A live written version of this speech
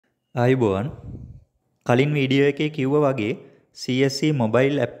ආයුබෝවන් කලින් වීඩියෝ එකේ කිව්වා වගේ CSC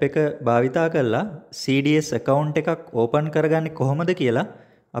මොබයිල් ඇප් එක භාවිතා කරලා CDS account එකක් ඕපන් කරගන්නේ කොහොමද කියලා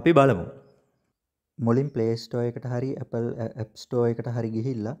අපි බලමු. මුලින් Play Store එකට හරි Apple App Store එකට හරි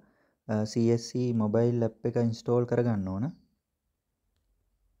ගිහිල්ලා CSC මොබයිල් ඇප් එක install කරගන්න ඕන.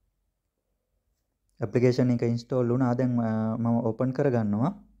 application එක install වුණා. දැන් මම open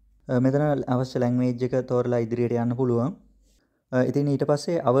කරගන්නවා. මෙතන අවශ්‍ය language එක තෝරලා ඉදිරියට යන්න පුළුවන්. ඉතින් ඊට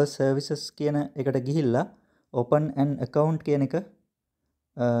පස්සේ our services කියන එකට ගිහිල්ලා open an account කියන එක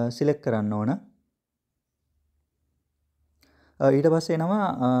select කරන්න ඕන. ඊට පස්සේ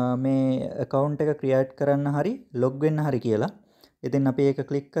එනවා මේ account එක create කරන්න හරි log වෙන්න හරි කියලා. ඉතින් අපි ඒක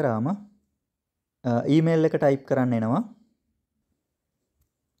click කරාම email එක type කරන්න එනවා.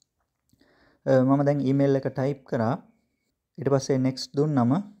 මම දැන් email එක type කරා. ඊට පස්සේ next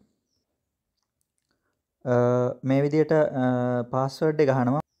දුන්නම මේ විදියට password එක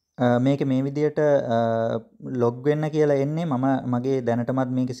අහනවා. මේක මේ විදියට log වෙන්න කියලා එන්නේ මම මගේ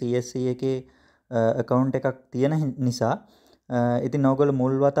දැනටමත් මේක CSC එකේ account එකක් තියෙන නිසා ඉතින් ඕගොල්ලෝ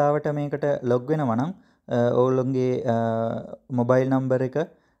මුල් වතාවට මේකට log වෙනවා නම් ඕගොල්ලෝගේ mobile number එක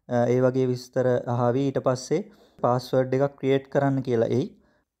ඒ වගේ විස්තර අහවි. ඊට පස්සේ password එකක් create කරන්න කියලා එයි.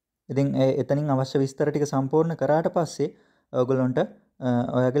 ඉතින් එතනින් අවශ්‍ය විස්තර ටික සම්පූර්ණ කරාට පස්සේ ඕගොල්ලන්ට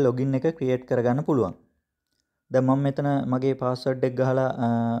ඔයාගේ login එක create කරගන්න පුළුවන්. දැන් මම මෙතන මගේ password එක ගහලා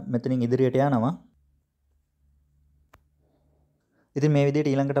මෙතනින් ඉදිරියට යනවා. ඉතින් මේ විදිහට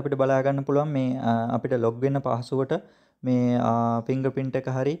ඊළඟට අපිට බලා ගන්න පුළුවන් මේ අපිට log වෙන්න පහසුවට මේ fingerprint එක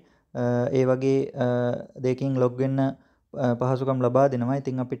හරි ඒ වගේ දෙකකින් log වෙන්න පහසුකම් ලබා දෙනවා.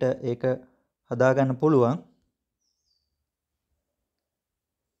 ඉතින් අපිට ඒක හදා ගන්න පුළුවන්.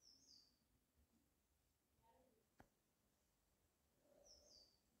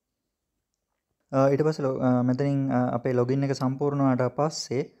 ඊට පස්සේ මෙතනින් අපේ login එක සම්පූර්ණ වුණාට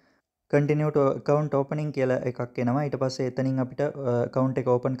පස්සේ continue to account opening කියලා එකක් එනවා. ඊට පස්සේ එතනින් අපිට account එක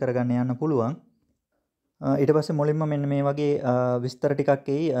open කරගන්න යන්න පුළුවන්. ඊට පස්සේ මුලින්ම මෙන්න මේ වගේ විස්තර ටිකක්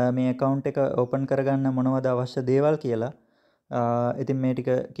එයි මේ account එක open කරගන්න මොනවද අවශ්‍ය දේවල් කියලා. ඉතින් මේ ටික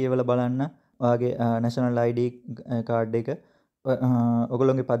කියවලා බලන්න. ඔයාගේ national ID card එක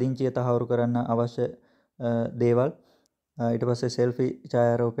ඔයගොල්ලෝගේ පදිංචිය තහවුරු කරන්න අවශ්‍ය දේවල් ඊට පස්සේ selfie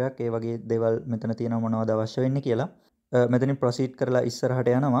ඡායාරූපයක් ඒ වගේ දේවල් මෙතන තියෙනවා මොනවද අවශ්‍ය වෙන්නේ කියලා. මෙතනින් proceed කරලා ඉස්සරහට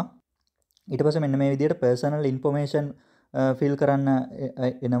යනවා. ඊට පස්සේ මෙන්න මේ විදිහට personal information fill කරන්න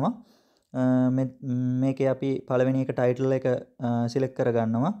එනවා. මේකේ අපි පළවෙනි එක title එක select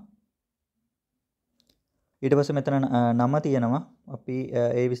කරගන්නවා. ඊට පස්සේ මෙතන නම තියෙනවා. අපි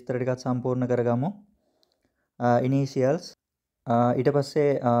ඒ විස්තර ටිකත් සම්පූර්ණ කරගමු. initials ඊට පස්සේ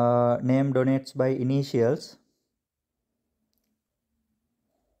name donates by initials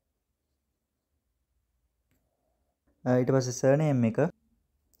ඊට පස්සේ surname එක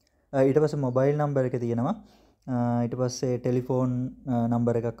ඊට පස්සේ mobile number එක තියෙනවා. ඊට පස්සේ ටෙලිෆෝන්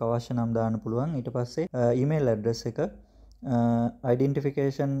නම්බර් එකක් අවශ්‍ය නම් දාන්න පුළුවන්. ඊට පස්සේ email address එක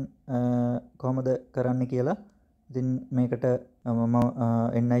identification කොහොමද කරන්න කියලා. ඉතින් මේකට මම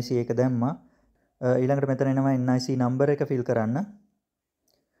NIC එක දැම්මා. ඊළඟට මෙතන එනවා NIC number එක fill කරන්න.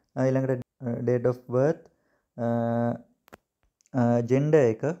 ඊළඟට date of birth gender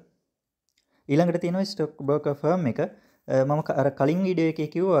එක ඊළඟට තියෙනවා stock broker firm එක. මම අර කලින් වීඩියෝ එකේ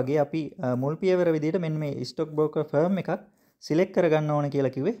කිව්වා වගේ අපි මුල් පියවර විදිහට මෙන්න මේ stock broker firm එකක් select කරගන්න ඕන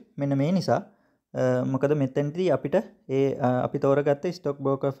කියලා කිව්වේ. මෙන්න මේ නිසා මොකද මෙතනදී අපිට ඒ අපි තෝරගත්ත stock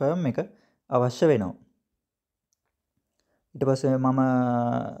broker firm එක අවශ්‍ය වෙනවා. ඊට පස්සේ මම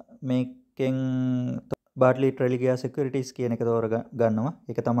මේකෙන් Bartley Treligia Securities කියන එක තෝරගන්නවා.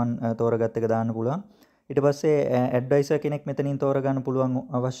 ඒක Taman තෝරගත්ත එක දාන්න පුළුවන්. ඊට පස්සේ advisor කෙනෙක් මෙතනින් තෝරගන්න පුළුවන්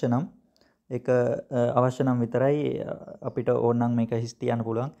අවශ්‍ය නම් ඒක අවශ්‍ය නම් විතරයි අපිට ඕන නම් මේක හිස් තියන්න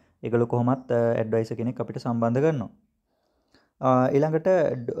පුළුවන්. ඒගොල්ලෝ කොහොමත් advisor කෙනෙක් අපිට සම්බන්ධ කරනවා. ඊළඟට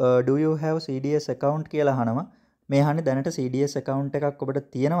do you have CDS account කියලා අහනවා. මේ අහන්නේ දැනට CDS account එකක් ඔබට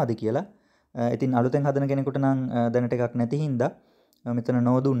තියෙනවද කියලා. ඉතින් අලුතෙන් හදන කෙනෙකුට නම් දැනට එකක් නැති හින්දා මෙතන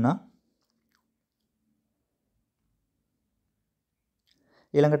no දුන්නා.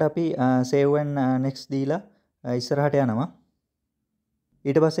 ඊළඟට අපි save and next දීලා ඉස්සරහට යනවා.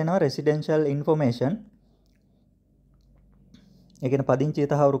 ඊට පස්සේ එනවා residential information. ඒ කියන්නේ පදිංචිය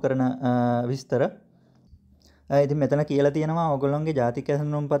තහවුරු කරන විස්තර. ඉතින් මෙතන කියලා තියෙනවා ඔයගොල්ලෝගේ ජාතික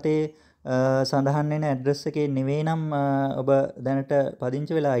ඇසුරුම්පතේ සඳහන් වෙන ඇඩ්‍රස් එකේ නෙවෙයි නම් ඔබ දැනට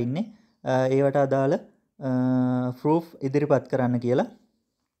පදිංචි වෙලා ඉන්නේ. ඒවට අදාළ proof ඉදිරිපත් කරන්න කියලා.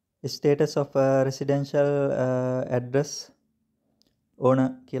 status of residential address ඕන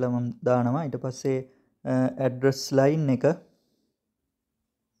කියලා මම දානවා. ඊට පස්සේ address line එක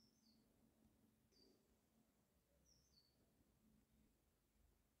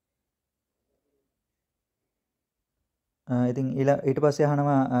ඉතින් ඊට පස්සේ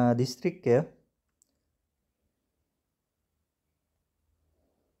අහනවා දිස්ත්‍රික්කය.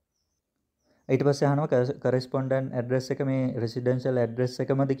 ඊට පස්සේ අහනවා correspondent address එක මේ residential address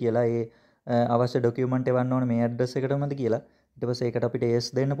එකමද කියලා. ඒ අවශ්‍ය document එවන්න ඕනේ මේ address එකටමද කියලා. ඊට පස්සේ ඒකට අපිට yes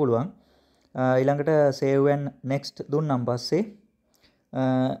දෙන්න පුළුවන්. ඊළඟට save and next දුන්නාන් පස්සේ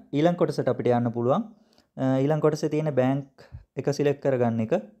ඊළඟ කොටසට අපිට යන්න පුළුවන්. ඊළඟ කොටසේ තියෙන bank එක select කරගන්න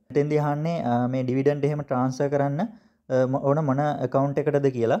එක. එතෙන්දී අහන්නේ මේ dividend එහෙම transfer කරන්න ඕන මොන account එකටද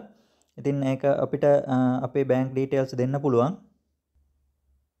කියලා. ඉතින් ඒක අපිට අපේ bank details දෙන්න පුළුවන්.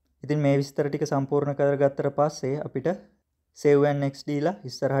 ඉතින් මේ විස්තර ටික සම්පූර්ණ කරගත්තට පස්සේ අපිට save and next දීලා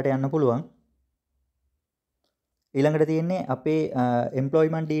ඉස්සරහට යන්න පුළුවන්. ඊළඟට තියෙන්නේ අපේ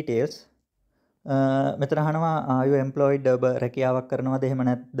employment details. මෙතන අහනවා are you employed ඔබ රැකියාවක් කරනවද එහෙම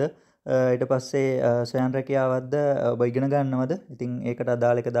නැත්ද? ඊට පස්සේ ස්වයං රැකියාවක්ද ඔබ ඉගෙන ගන්නවද? ඉතින් ඒකට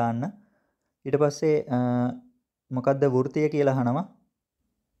අදාළ එක දාන්න. ඊට පස්සේ මොකද්ද වෘත්තිය කියලා අහනවා.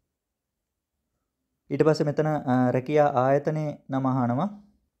 ඊට පස්සේ මෙතන රැකියා ආයතනයේ නම අහනවා.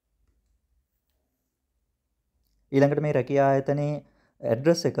 ඊළඟට මේ රැකියා ආයතනයේ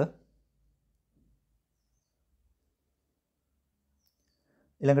ඇඩ්‍රස් එක.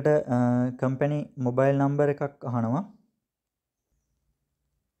 ඊළඟට කම්පැනි මොබයිල් නම්බර් එකක් අහනවා.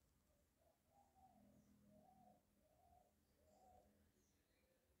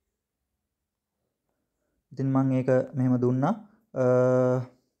 ඉතින් මම ඒක මෙහෙම දුන්නා.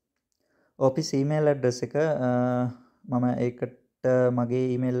 ඔෆිස් ඊමේල් ඇඩ්‍රස් එක මම ඒකට මගේ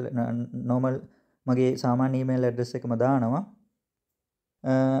ඊමේල් normal මගේ සාමාන්‍ය ඊමේල් ඇඩ්‍රස් එකම දානවා.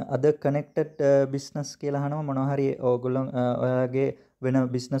 අද කනෙක්ටඩ් බිස්නස් කියලා අහනවා මොනවා හරි ඕගොල්ලෝ ඔයාලගේ වෙන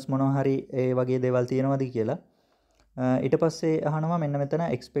බිස්නස් මොනවා හරි ඒ වගේ දේවල් තියෙනවද කියලා. ඊට පස්සේ අහනවා මෙන්න මෙතන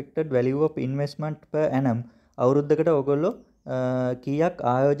expected value of investment per annum අවුරුද්දකට ඕගොල්ලෝ කීයක්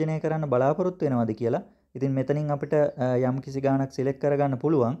ආයෝජනය කරන්න බලාපොරොත්තු වෙනවද කියලා. ඉතින් මෙතනින් අපිට යම් කිසි ගාණක් සිලෙක්ට් කරගන්න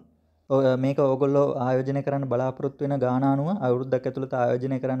පුළුවන්. මේක ඕගොල්ලෝ ආයෝජනය කරන්න බලාපොරොත්තු වෙන ගාණ අනුව අවුරුද්දක් ඇතුළත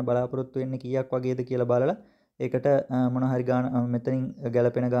ආයෝජනය කරන්න බලාපොරොත්තු වෙන්නේ කීයක් වගේද කියලා බලලා ඒකට මොන හරි ගාණ මෙතනින්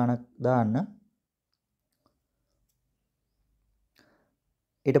ගැලපෙන ගාණක් දාන්න.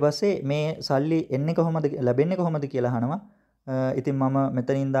 ඊට පස්සේ මේ සල්ලි එන්නේ කොහොමද ලැබෙන්නේ කොහොමද කියලා අහනවා. ඉතින් මම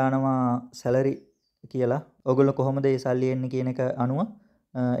මෙතනින් දානවා salary කියලා. ඕගොල්ලෝ කොහොමද මේ සල්ලි එන්නේ කියන එක අනුව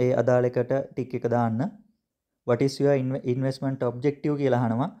ඒ අදාළ එකට ටික් එක දාන්න. what is your investment objective කියලා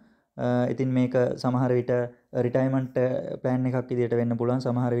අහනවා. ඉතින් මේක සමහර විට රිටයර්මන්ට් ප්ලෑන් එකක් විදිහට වෙන්න පුළුවන්.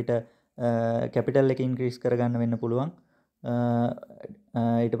 සමහර විට කැපිටල් එක ඉන්ක්‍රීස් කරගන්න වෙන්න පුළුවන්.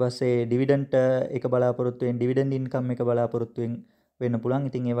 ඊට පස්සේ ඩිවිඩන්ඩ් එක බලාපොරොත්තු වෙන ඩිවිඩන්ඩ් ඉන්කම් එක බලාපොරොත්තු වෙන්න පුළුවන්.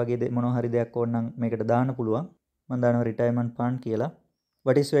 ඉතින් ඒ වගේ මොනවා හරි දෙයක් ඕන නම් මේකට දාන්න පුළුවන්. මම දානවා රිටයර්මන්ට් ෆන්ඩ් කියලා.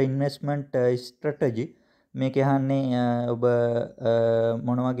 what is your investment strategy මේක අහන්නේ ඔබ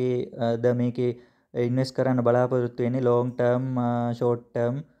මොන වගේද මේකේ ඉන්වෙස්ට් කරන්න බලාපොරොත්තු වෙන්නේ long term short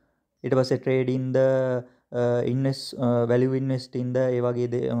term ඊට පස්සේ trading ද invest value investing ද ඒ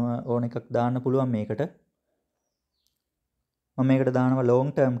වගේ ඕන එකක් දාන්න පුළුවන් මේකට. මම මේකට දානවා long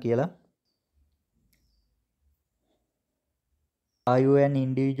term කියලා. Are you an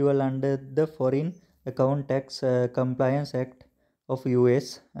individual under the Foreign Account Tax Compliance Act of US?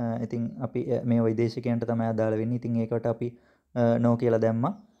 ඉතින් අපි මේ විදේශිකයන්ට තමයි අදාළ වෙන්නේ. ඉතින් ඒකට අපි no කියලා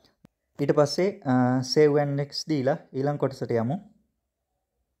දැම්මා. ඊට පස්සේ save and next දීලා ඊළඟ කොටසට යමු.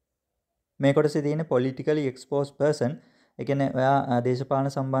 මේ කොටසේ තියෙන politically exposed person. ඒ කියන්නේ ඔයා දේශපාලන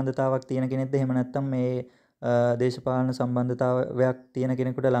සම්බන්ධතාවක් තියෙන කෙනෙක්ද එහෙම නැත්නම් මේ දේශපාලන සම්බන්ධතාවයක් තියෙන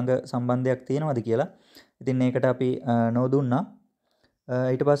කෙනෙකුට ළඟ සම්බන්ධයක් තියෙනවද කියලා. ඉතින් මේකට අපි no දුන්නා.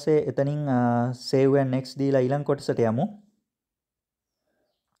 ඊට පස්සේ එතනින් save and next දීලා ඊළඟ කොටසට යමු.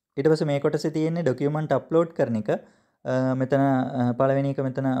 ඊට පස්සේ මේ කොටසේ තියෙන්නේ document upload කරන එක. මෙතන පළවෙනි එක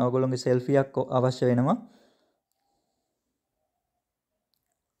මෙතන ඔයගොල්ලෝගේ selfie එකක් අවශ්‍ය වෙනවා.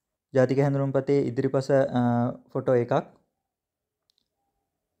 ජාතික හැඳුනුම්පතේ ඉදිරිපස ෆොටෝ එකක්.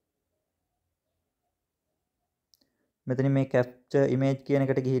 මෙතනින් මේ capture image කියන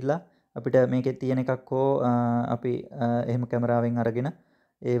එකට ගිහිල්ලා අපිට මේකේ තියෙන එකක් හෝ අපි එහෙම කැමරාවෙන් අරගෙන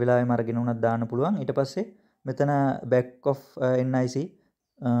ඒ වෙලාවෙම අරගෙන උනත් දාන්න පුළුවන්. ඊට පස්සේ මෙතන back of NIC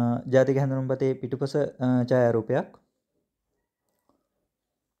ජාතික හැඳුනුම්පතේ පිටුපස ඡායාරූපයක්.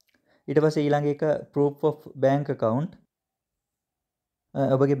 ඊට පස්සේ ඊළඟ එක proof of bank account.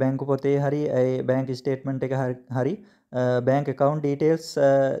 ඔබගේ බැංකු පොතේ හරි ඒ බැංක් ස්ටේට්මන්ට් එක හරි බැංක් account details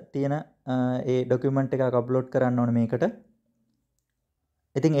තියෙන ඒ document එකක් upload කරන්න ඕනේ මේකට.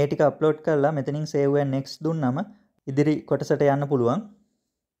 ඉතින් ඒ ටික upload කරලා මෙතනින් save and next දුන්නම ඉදිරි කොටසට යන්න පුළුවන්.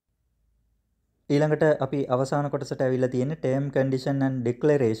 ඊළඟට අපි අවසාන කොටසට ඇවිල්ලා තියෙන්නේ term condition and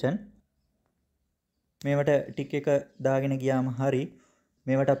declaration. මේවට ටික එක දාගෙන ගියාම හරි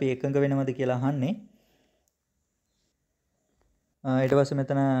මේවට අපි එකඟ වෙනවද කියලා අහන්නේ. ඊට පස්සේ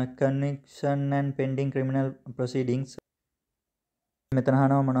මෙතන conviction and pending criminal proceedings මෙතන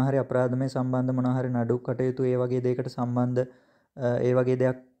අහනවා මොනවා හරි අපරාධමය සම්බන්ධ මොනවා හරි නඩු කටයුතු ඒ වගේ දෙයකට සම්බන්ධ ඒ වගේ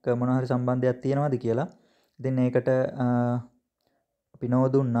දෙයක් මොනවා හරි සම්බන්ධයක් තියෙනවද කියලා. ඉතින් ඒකට අපි නෝ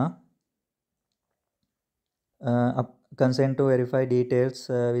දුන්නා. consent to verify details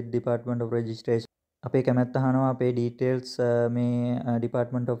with Department of Registration. අපේ කැමැත්ත අහනවා අපේ details මේ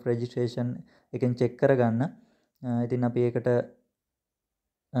Department of Registration එකෙන් check කරගන්න. ඉතින් අපි ඒකට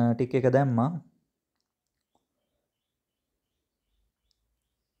ටික එක දැම්මා.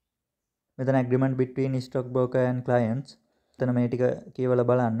 මෙතන agreement between stock broker and clients. එතන මේ ටික කියවලා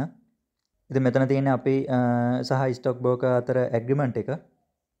බලන්න. ඉතින් මෙතන තියෙන්නේ අපි සහ stock broker අතර agreement එක.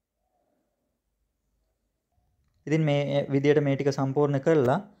 ඉතින් මේ විදියට මේ ටික සම්පූර්ණ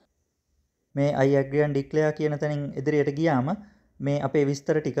කරලා මේ I agree and declare කියන තැනින් ඉදිරියට ගියාම මේ අපේ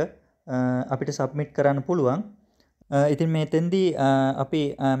විස්තර ටික අපිට සබ්මිට් කරන්න පුළුවන්. ඉතින් මේතෙන්දී අපි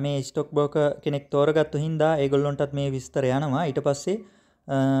මේ ස්ටොක් බ්‍රෝකර් කෙනෙක් තෝරගත්තු හින්දා ඒගොල්ලොන්ටත් මේ විස්තර යනවා. ඊට පස්සේ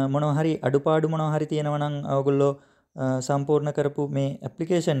මොනවා හරි අඩුපාඩු මොනවා හරි තියෙනවා නම් ඔයගොල්ලෝ සම්පූර්ණ කරපු මේ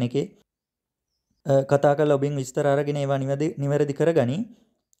ඇප්ලිකේෂන් එකේ කතා කරලා ඔබින් විස්තර අරගෙන ඒවා නිවැරදි කරගනි.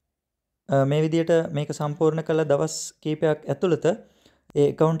 මේ විදියට මේක සම්පූර්ණ කළ දවස් කිහිපයක් ඇතුළත ඒ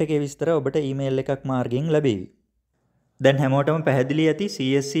account එකේ විස්තර ඔබට ඊමේල් එකක් මාර්ගයෙන් ලැබෙවි. දැන් හැමෝටම පැහැදිලි ඇති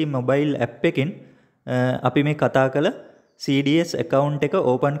CSC mobile app එකෙන් අපි මේ කතා කළ CDS account එක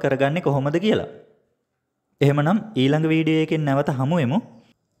open කරගන්නේ කොහොමද කියලා. එහෙමනම් ඊළඟ වීඩියෝ එකෙන් නැවත හමු වෙමු.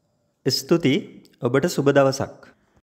 ස්තුතියි. ඔබට සුබ දවසක්.